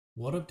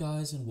What up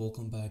guys, and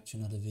welcome back to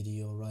another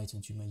video right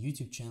onto my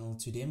YouTube channel.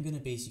 Today I'm gonna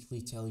basically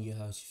tell you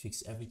how to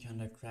fix every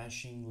kind of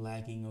crashing,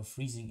 lagging or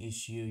freezing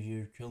issue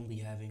you're currently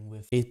having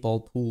with 8-Ball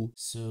Pool.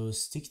 So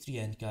stick to the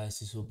end guys,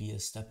 this will be a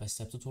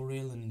step-by-step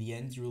tutorial, and in the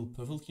end you will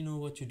perfectly know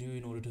what to do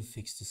in order to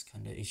fix this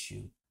kind of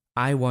issue.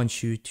 I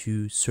want you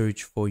to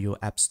search for your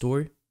app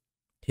store,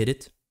 hit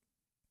it,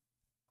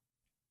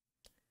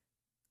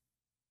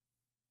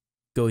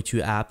 go to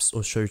apps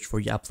or search for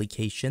your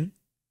application.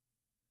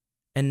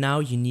 And now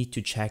you need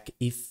to check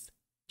if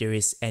there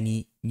is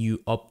any new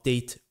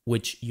update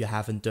which you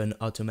haven't done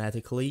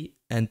automatically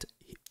and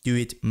do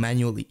it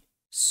manually.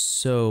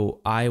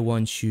 So I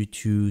want you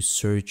to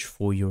search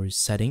for your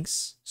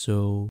settings.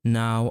 So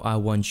now I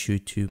want you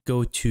to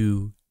go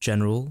to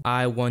General.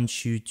 I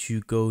want you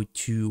to go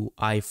to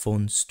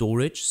iPhone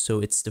storage.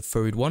 So it's the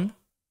third one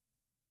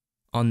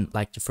on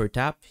like the third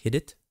tab, hit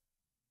it.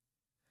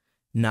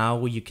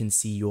 Now you can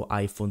see your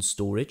iPhone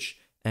storage.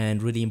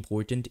 And really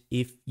important,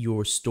 if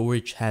your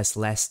storage has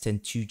less than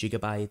 2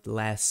 GB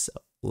less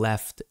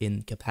left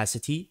in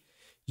capacity,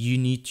 you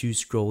need to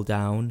scroll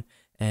down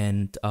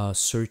and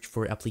search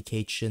for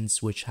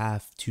applications which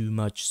have too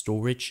much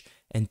storage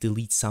and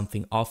delete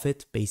something off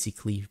it.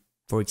 Basically,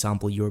 for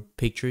example, your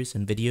pictures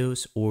and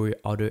videos or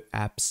other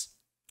apps.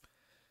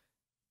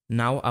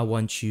 Now I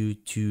want you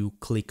to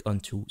click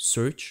onto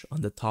search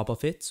on the top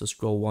of it. So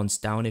scroll once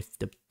down if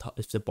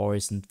the bar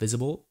isn't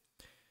visible.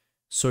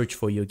 Search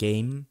for your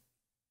game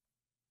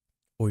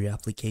or your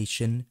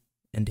application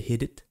and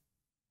hit it.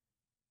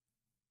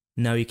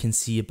 Now you can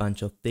see a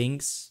bunch of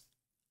things.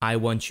 I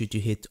want you to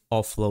hit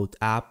offload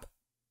app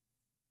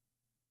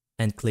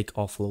and click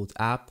offload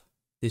app.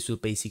 This will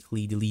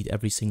basically delete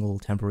every single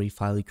temporary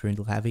file you're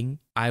currently having.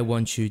 I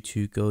want you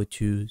to go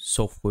to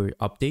software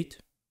update.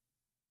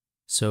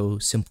 So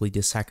simply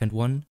the second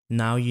one.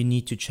 Now you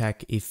need to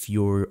check if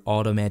your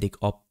automatic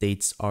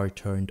updates are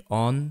turned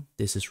on.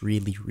 This is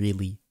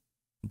really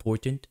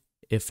important.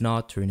 If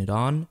not, turn it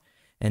on.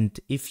 And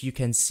if you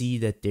can see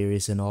that there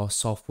is a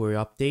software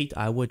update,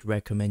 I would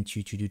recommend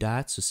you to do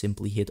that. So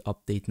simply hit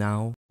update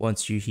now.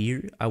 Once you're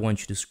here, I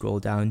want you to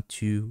scroll down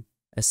to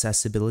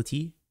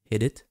accessibility,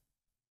 hit it.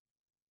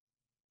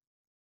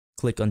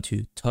 Click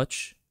onto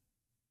touch.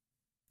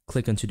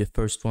 Click onto the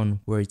first one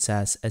where it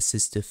says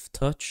assistive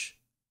touch.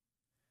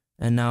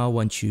 And now I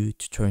want you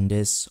to turn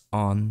this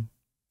on.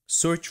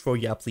 Search for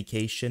your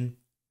application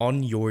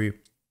on your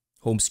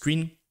home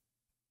screen.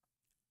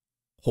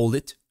 Hold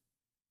it.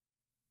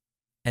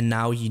 And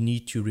now you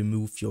need to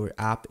remove your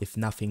app if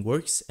nothing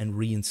works and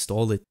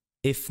reinstall it.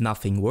 If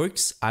nothing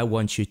works, I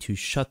want you to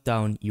shut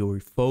down your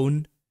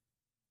phone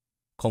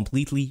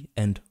completely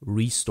and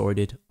restart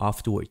it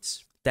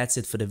afterwards. That's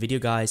it for the video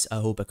guys. I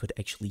hope I could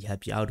actually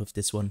help you out with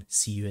this one.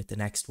 See you at the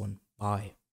next one. Bye.